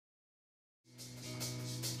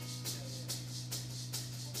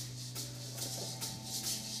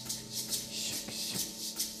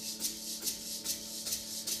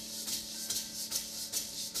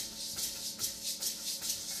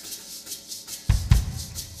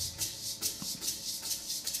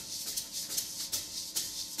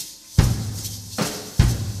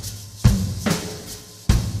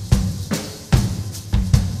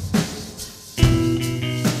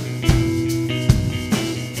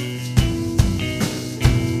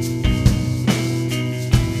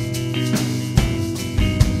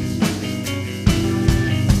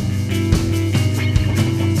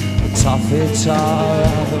guitar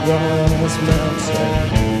of the rose melted.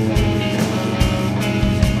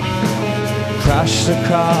 Crashed the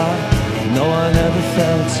car, no one ever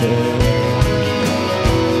felt it.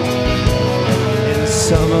 In the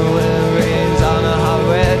summer when it rains on a hot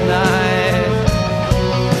red night,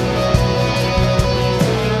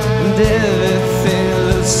 and everything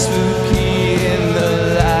looks spooky in the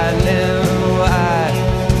lightning white.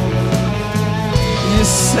 You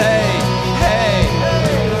say, hey,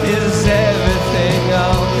 is everything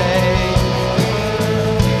okay?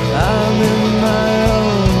 I'm in my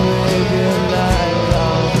own radio light,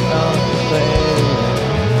 long play.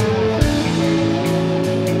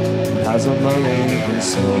 Has a money been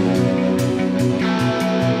stolen?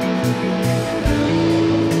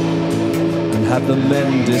 And have the men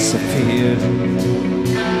disappeared?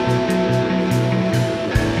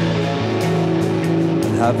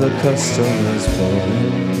 And have the customers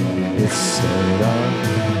fallen? It's sold out.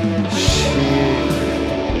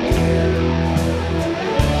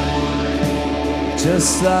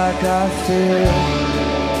 Just like I feel.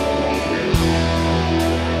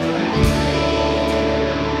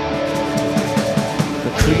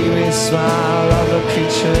 The creamy smile of a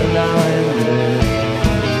creature now and then.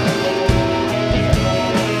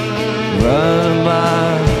 Run a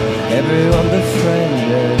mile, everyone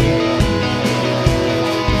befriended.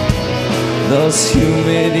 Those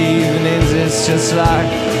humid evenings, it's just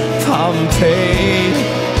like Pompeii.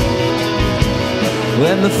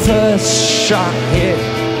 When the first shock hit,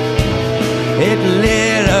 it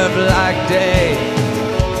lit up like day.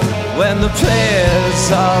 When the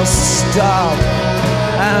players all stopped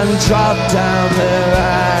and dropped down their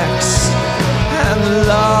axe, and the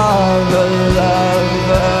lover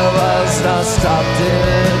was not stopped in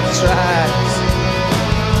its tracks.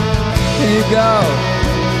 You go,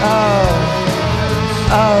 oh,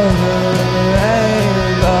 over the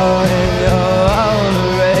rainbow in your own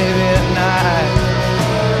Arabian night.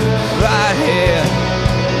 Right here,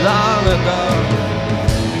 long ago.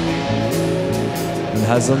 And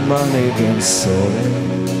has the money been stolen?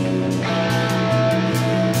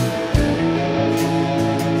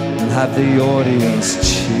 And have the audience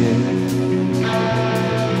cheered?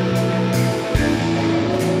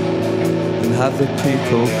 And have the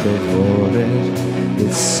people cavorted?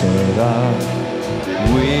 It's sort of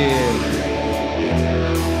weird.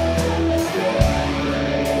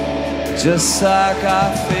 Just like I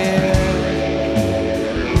feel.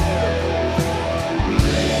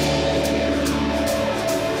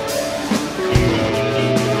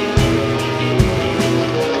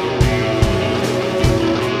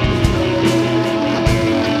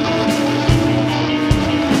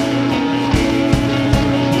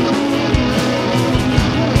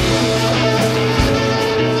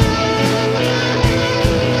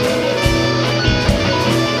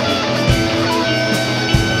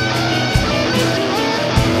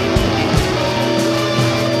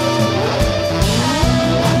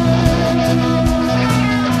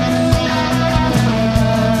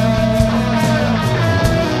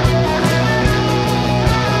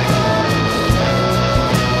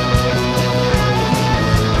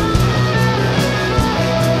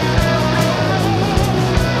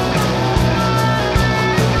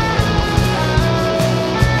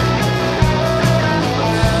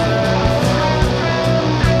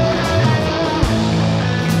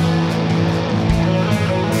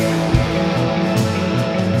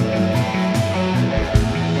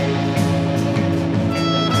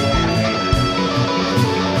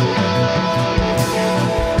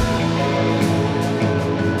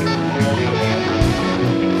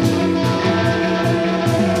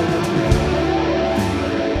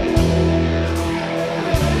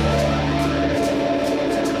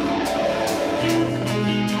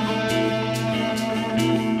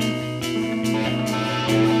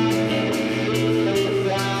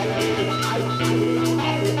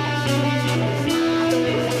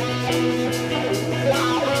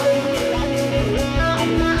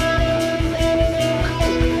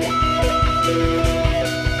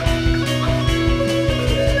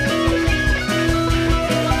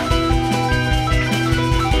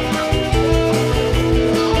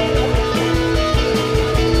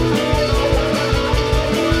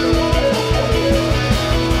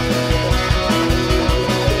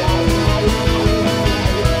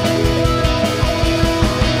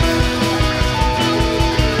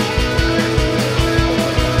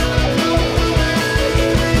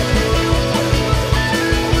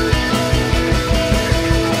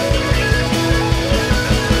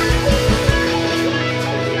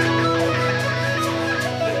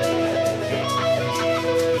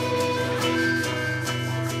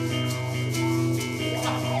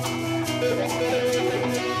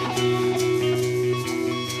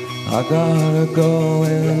 I gotta go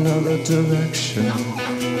in another direction.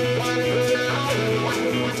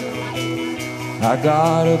 I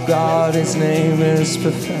got a God, his name is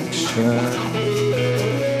perfection.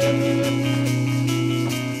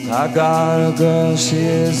 I got a girl, she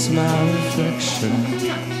is my reflection.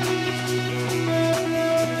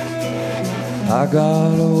 I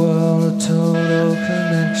got a world, a total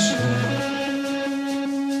connection.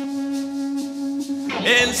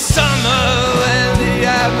 In summer when the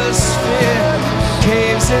atmosphere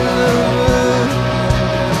caves in the moon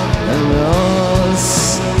and all the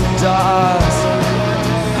stars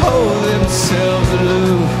hold themselves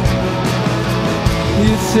aloof,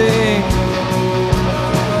 you think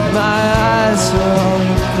my eyes are on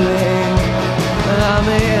the blink, and I'm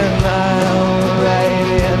in my own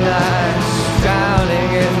rainy night,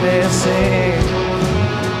 drowning in missing.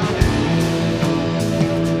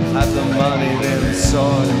 Have the money then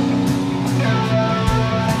sorted,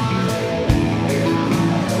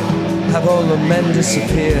 have all the men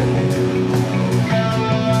disappeared,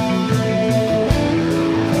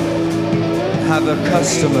 have the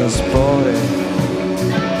customers boarded.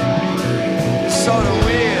 Sort of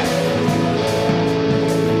weird.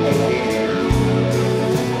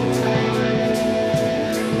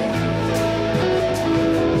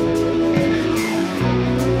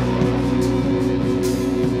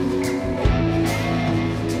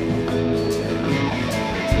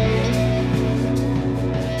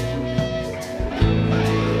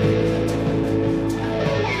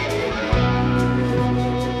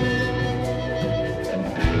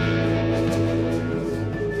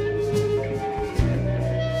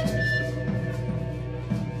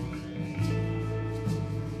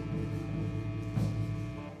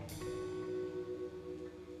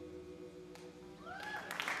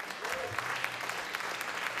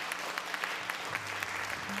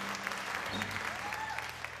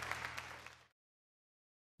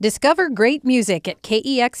 Discover great music at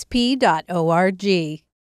KEXP.org.